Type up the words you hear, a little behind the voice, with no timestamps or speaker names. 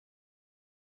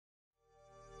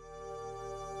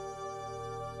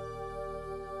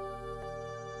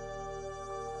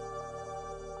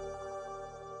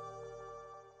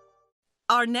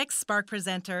Our next Spark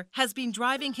presenter has been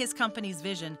driving his company's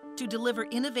vision to deliver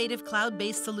innovative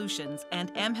cloud-based solutions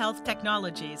and mHealth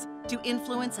technologies to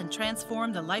influence and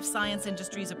transform the life science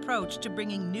industry's approach to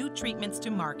bringing new treatments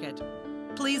to market.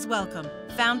 Please welcome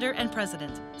founder and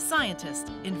president,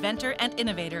 scientist, inventor, and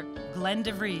innovator, Glen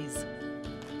DeVries.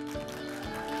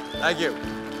 Thank you.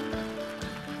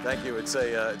 Thank you. It's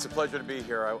a pleasure to be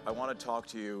here. I want to talk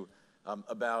to you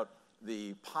about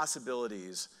the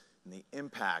possibilities and the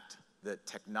impact that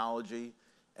technology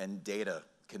and data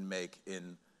can make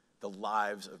in the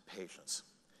lives of patients.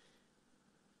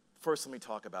 First, let me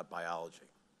talk about biology.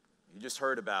 You just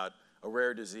heard about a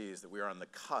rare disease that we are on the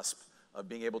cusp of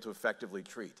being able to effectively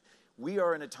treat. We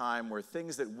are in a time where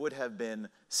things that would have been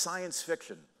science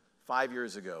fiction 5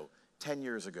 years ago, 10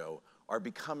 years ago, are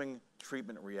becoming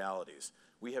treatment realities.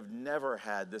 We have never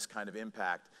had this kind of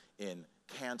impact in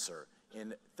cancer,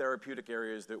 in therapeutic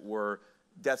areas that were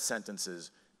death sentences,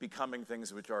 becoming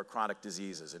things which are chronic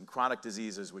diseases, and chronic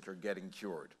diseases which are getting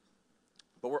cured.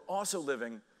 But we're also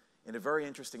living in a very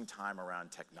interesting time around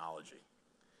technology.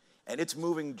 And it's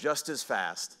moving just as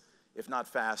fast, if not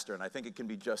faster, and I think it can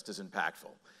be just as impactful.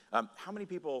 How many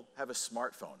people have a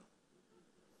smartphone?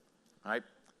 All right?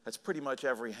 That's pretty much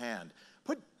every hand.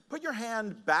 Put your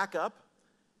hand back up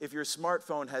if your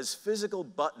smartphone has physical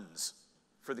buttons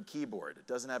for the keyboard. It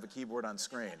doesn't have a keyboard on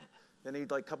screen. You need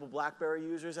like a couple BlackBerry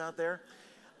users out there?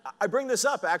 I bring this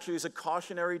up actually as a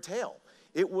cautionary tale.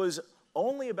 It was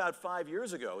only about 5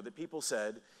 years ago that people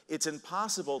said it's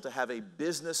impossible to have a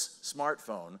business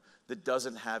smartphone that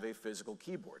doesn't have a physical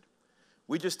keyboard.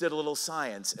 We just did a little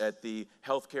science at the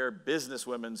Healthcare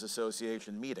Businesswomen's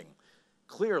Association meeting.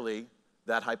 Clearly,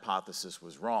 that hypothesis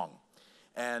was wrong.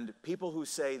 And people who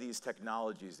say these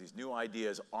technologies, these new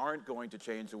ideas, aren't going to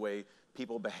change the way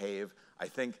people behave, I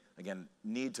think, again,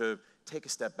 need to take a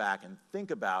step back and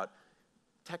think about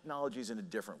technologies in a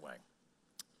different way.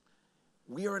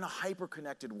 We are in a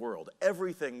hyper-connected world.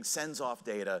 Everything sends off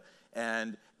data,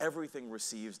 and everything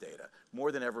receives data,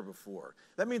 more than ever before.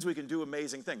 That means we can do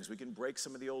amazing things. We can break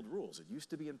some of the old rules. It used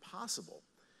to be impossible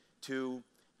to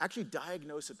actually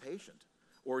diagnose a patient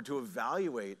or to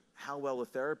evaluate how well a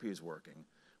therapy is working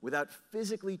without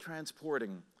physically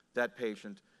transporting that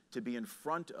patient to be in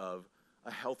front of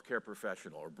a healthcare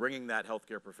professional or bringing that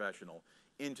healthcare professional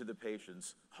into the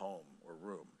patient's home or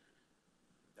room.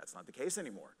 That's not the case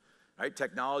anymore, right?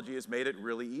 Technology has made it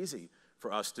really easy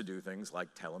for us to do things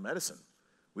like telemedicine.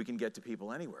 We can get to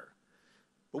people anywhere.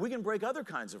 But we can break other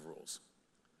kinds of rules.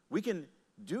 We can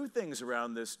do things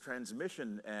around this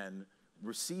transmission and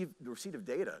receipt of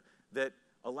data that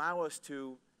allow us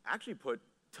to actually put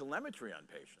telemetry on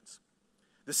patients.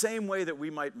 The same way that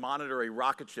we might monitor a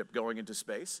rocket ship going into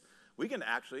space, we can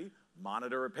actually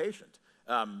monitor a patient.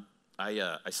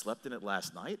 I slept in it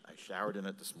last night. I showered in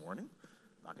it this morning.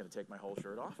 I'm not going to take my whole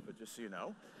shirt off, but just so you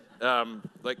know.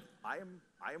 I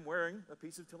am wearing a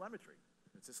piece of telemetry.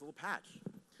 It's this little patch.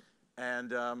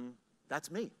 And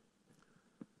that's me.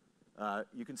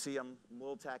 You can see I'm a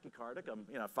little tachycardic.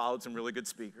 I followed some really good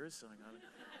speakers, so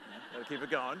I gotta keep it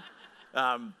going.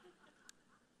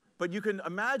 But you can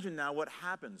imagine now what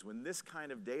happens when this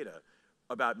kind of data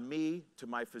about me to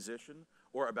my physician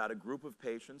or about a group of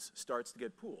patients starts to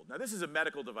get pooled. Now, this is a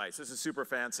medical device. This is super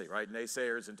fancy, right?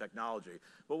 Naysayers in technology.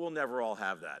 But we'll never all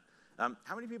have that.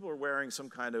 How many people are wearing some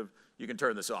kind of, you can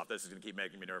turn this off. This is going to keep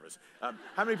making me nervous.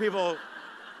 How many people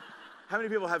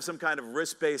have some kind of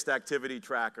wrist-based activity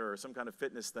tracker or some kind of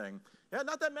fitness thing? Yeah,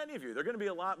 not that many of you. There are going to be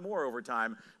a lot more over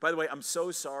time. By the way, I'm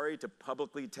so sorry to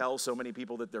publicly tell so many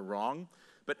people that they're wrong,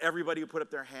 but everybody who put up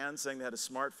their hand saying they had a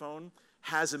smartphone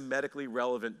has a medically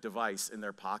relevant device in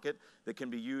their pocket that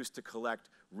can be used to collect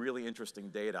really interesting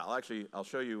data. I'll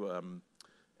show you a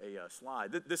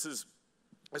slide. This is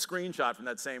a screenshot from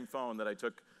that same phone that I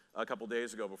took a couple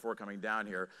days ago before coming down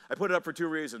here. I put it up for two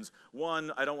reasons.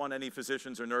 One, I don't want any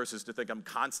physicians or nurses to think I'm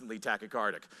constantly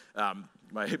tachycardic.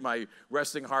 My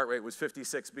resting heart rate was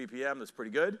 56 BPM. That's pretty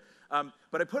good.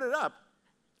 But I put it up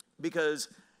because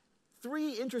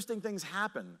 3 interesting things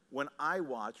happen when I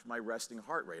watch my resting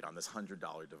heart rate on this $100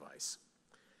 device.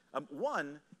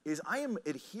 One is I am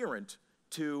adherent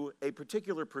to a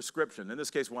particular prescription, in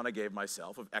this case one I gave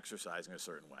myself, of exercising a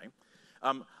certain way.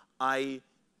 I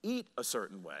eat a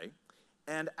certain way,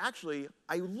 and actually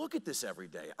I look at this every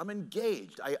day. I'm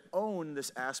engaged. I own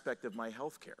this aspect of my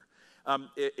health care.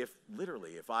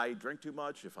 If I drink too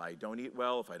much, if I don't eat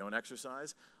well, if I don't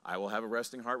exercise, I will have a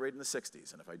resting heart rate in the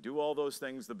 60s. And if I do all those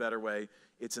things the better way,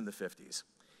 it's in the 50s.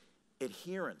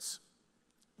 Adherence,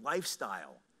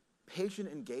 lifestyle, patient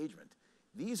engagement,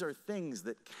 these are things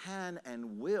that can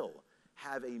and will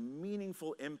have a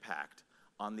meaningful impact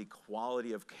on the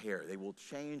quality of care. They will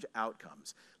change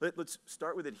outcomes. Let's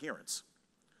start with adherence.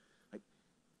 Like,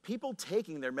 people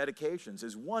taking their medications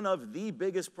is one of the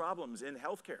biggest problems in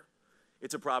healthcare.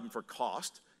 It's a problem for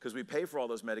cost, because we pay for all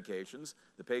those medications.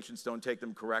 The patients don't take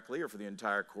them correctly or for the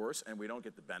entire course, and we don't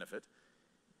get the benefit.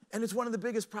 And it's one of the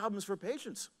biggest problems for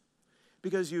patients,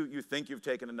 because you think you've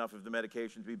taken enough of the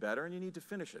medication to be better, and you need to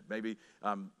finish it. Maybe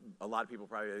a lot of people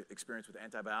probably experience with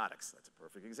antibiotics. That's a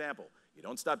perfect example. You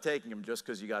don't stop taking them just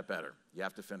because you got better. You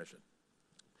have to finish it.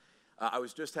 I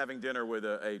was just having dinner with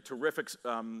a terrific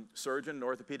surgeon, an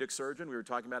orthopedic surgeon. We were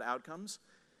talking about outcomes.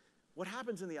 What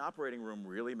happens in the operating room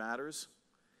really matters,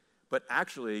 but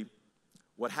actually,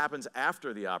 what happens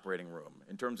after the operating room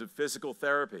in terms of physical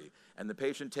therapy and the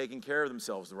patient taking care of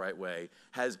themselves the right way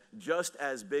has just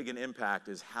as big an impact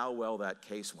as how well that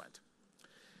case went.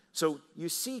 So you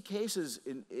see cases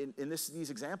in these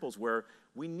examples where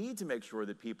we need to make sure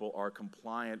that people are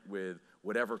compliant with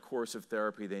whatever course of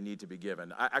therapy they need to be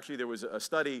given. Actually, there was a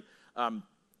study,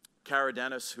 Cara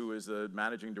Dennis, who is the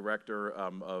managing director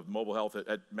of mobile health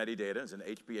at Medidata, is an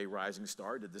HBA rising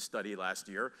star, did this study last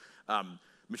year.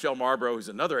 Michelle Marbro, who's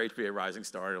another HBA rising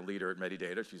star and a leader at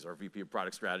Medidata, she's our VP of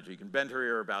product strategy. You can bend her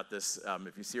ear about this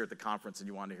if you see her at the conference and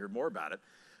you want to hear more about it.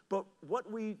 But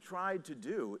what we tried to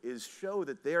do is show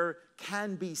that there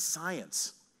can be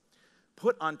science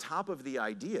put on top of the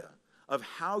idea of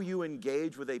how you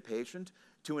engage with a patient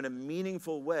to, in a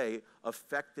meaningful way,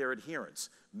 affect their adherence,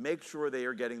 make sure they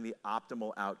are getting the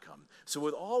optimal outcome. So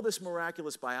with all this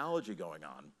miraculous biology going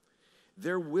on,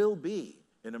 there will be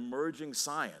an emerging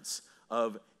science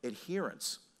of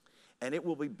adherence, and it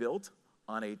will be built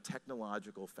on a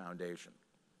technological foundation.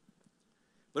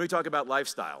 Let me talk about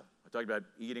lifestyle. I talked about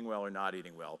eating well or not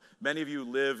eating well. Many of you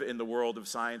live in the world of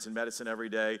science and medicine every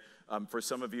day. For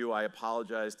some of you, I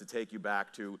apologize to take you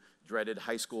back to dreaded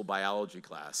high school biology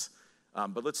class.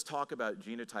 But let's talk about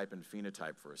genotype and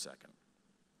phenotype for a second.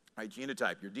 All right,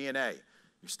 genotype, your DNA,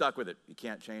 you're stuck with it. You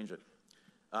can't change it.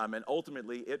 And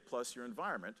ultimately, it plus your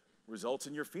environment results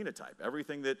in your phenotype,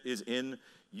 everything that is in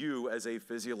you as a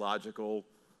physiological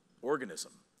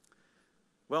organism.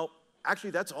 Well,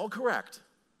 actually, that's all correct.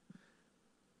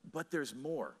 But there's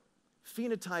more.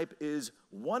 Phenotype is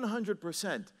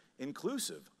 100%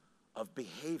 inclusive of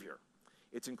behavior.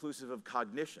 It's inclusive of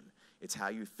cognition. It's how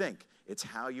you think. It's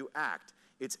how you act.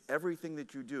 It's everything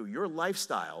that you do. Your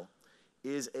lifestyle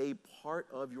is a part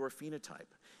of your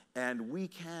phenotype. And we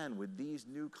can, with these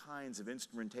new kinds of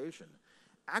instrumentation,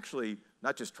 actually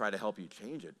not just try to help you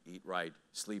change it, eat right,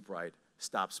 sleep right,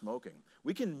 stop smoking.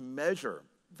 We can measure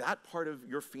that part of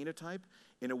your phenotype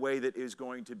in a way that is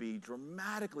going to be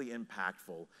dramatically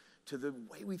impactful to the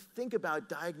way we think about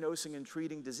diagnosing and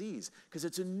treating disease, because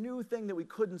it's a new thing that we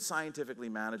couldn't scientifically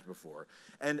manage before.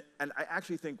 And I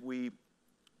actually think we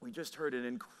just heard an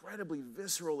incredibly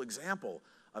visceral example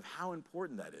of how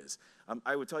important that is.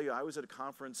 I would tell you, I was at a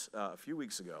conference a few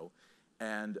weeks ago,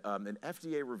 and an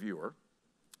FDA reviewer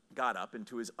got up, and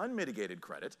to his unmitigated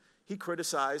credit, he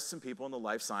criticized some people in the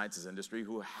life sciences industry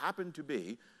who happened to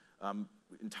be,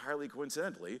 entirely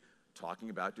coincidentally, talking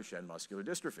about Duchenne muscular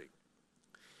dystrophy.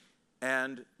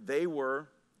 And they were,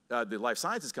 the life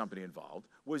sciences company involved,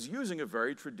 was using a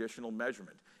very traditional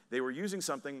measurement. They were using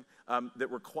something that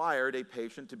required a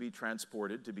patient to be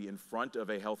transported, to be in front of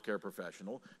a healthcare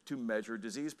professional to measure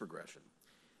disease progression.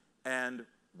 And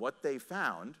what they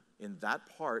found in that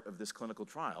part of this clinical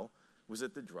trial was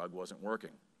that the drug wasn't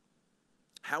working.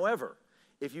 However,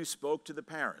 if you spoke to the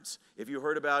parents, if you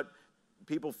heard about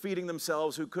people feeding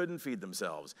themselves who couldn't feed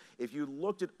themselves, if you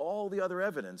looked at all the other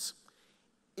evidence,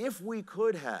 if we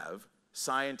could have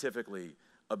scientifically,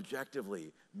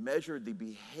 objectively measured the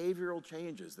behavioral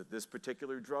changes that this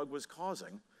particular drug was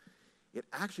causing, it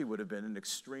actually would have been an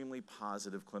extremely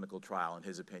positive clinical trial, in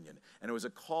his opinion. And it was a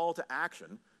call to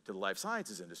action to the life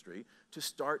sciences industry to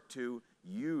start to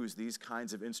use these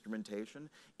kinds of instrumentation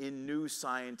in new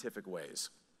scientific ways.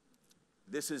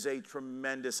 This is a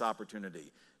tremendous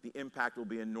opportunity. The impact will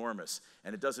be enormous.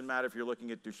 And it doesn't matter if you're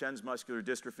looking at Duchenne's muscular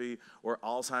dystrophy or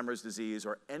Alzheimer's disease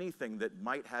or anything that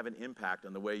might have an impact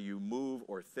on the way you move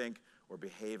or think or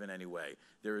behave in any way.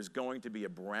 There is going to be a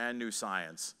brand new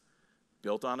science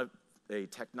built on a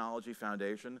technology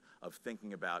foundation of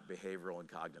thinking about behavioral and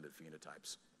cognitive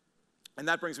phenotypes. And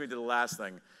that brings me to the last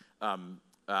thing.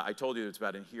 I told you it's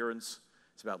about adherence,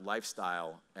 it's about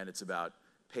lifestyle, and it's about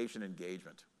patient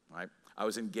engagement, right? I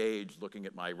was engaged looking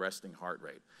at my resting heart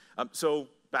rate. So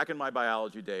back in my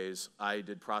biology days, I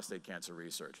did prostate cancer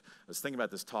research. I was thinking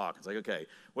about this talk. It's like, okay,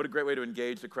 what a great way to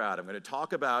engage the crowd. I'm going to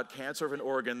talk about cancer of an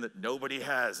organ that nobody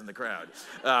has in the crowd.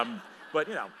 But,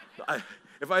 you know,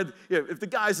 if the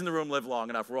guys in the room live long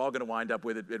enough, we're all going to wind up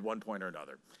with it at one point or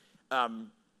another.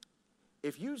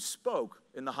 If you spoke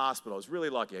in the hospital, I was really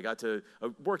lucky. I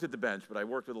worked at the bench, but I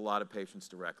worked with a lot of patients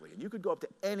directly. And you could go up to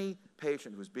any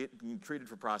patient who's being treated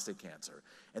for prostate cancer,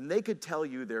 and they could tell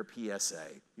you their PSA.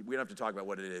 We don't have to talk about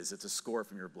what it is. It's a score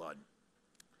from your blood.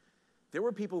 There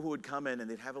were people who would come in and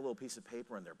they'd have a little piece of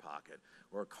paper in their pocket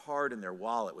or a card in their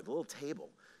wallet with a little table.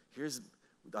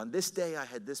 On this day, I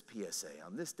had this PSA.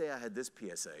 On this day, I had this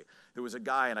PSA. There was a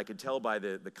guy, and I could tell by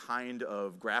the kind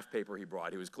of graph paper he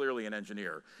brought. He was clearly an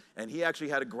engineer, and he actually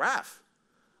had a graph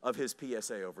of his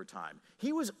PSA over time.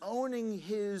 He was owning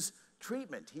his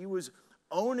treatment. He was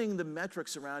owning the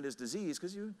metrics around his disease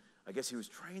because I guess he was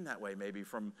trained that way maybe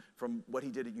from what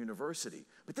he did at university.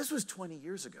 But this was 20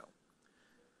 years ago.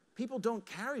 People don't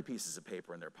carry pieces of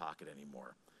paper in their pocket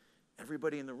anymore.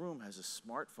 Everybody in the room has a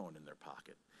smartphone in their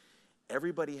pocket.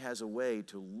 Everybody has a way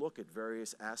to look at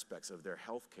various aspects of their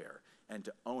health care and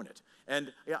to own it.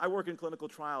 And I work in clinical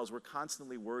trials. We're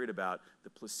constantly worried about the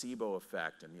placebo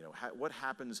effect and what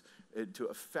happens to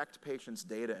affect patients'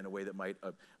 data in a way that might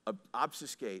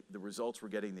obfuscate the results we're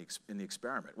getting in the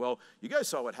experiment. Well, you guys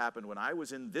saw what happened when I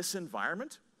was in this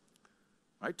environment,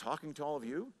 right, talking to all of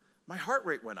you. My heart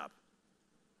rate went up.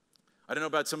 I don't know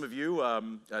about some of you.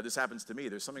 This happens to me.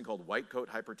 There's something called white coat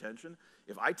hypertension.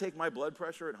 If I take my blood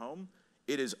pressure at home,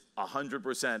 it is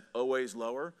 100% always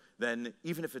lower than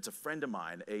even if it's a friend of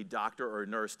mine, a doctor or a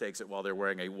nurse takes it while they're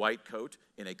wearing a white coat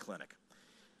in a clinic.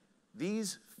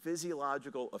 These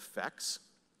physiological effects,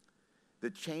 the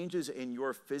changes in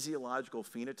your physiological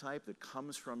phenotype that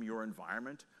comes from your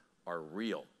environment are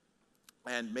real.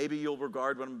 And maybe you'll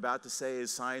regard what I'm about to say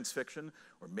as science fiction,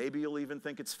 or maybe you'll even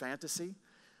think it's fantasy.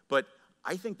 But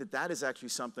I think that that is actually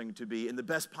something to be, in the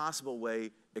best possible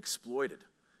way, exploited.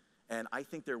 And I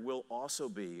think there will also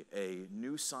be a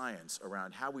new science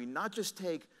around how we not just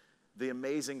take the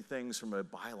amazing things from a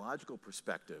biological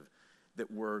perspective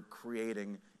that we're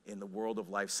creating in the world of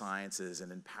life sciences and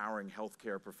empowering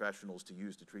healthcare professionals to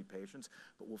use to treat patients,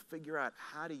 but we'll figure out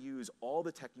how to use all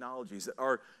the technologies that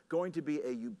are going to be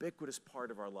a ubiquitous part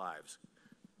of our lives.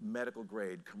 Medical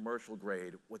grade, commercial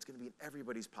grade, what's going to be in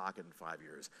everybody's pocket in 5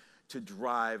 years, to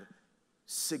drive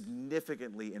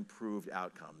significantly improved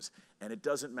outcomes. And it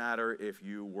doesn't matter if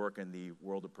you work in the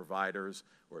world of providers,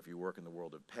 or if you work in the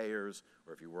world of payers,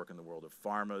 or if you work in the world of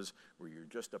pharmas, where you're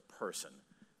just a person.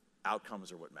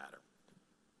 Outcomes are what matter.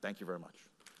 Thank you very much.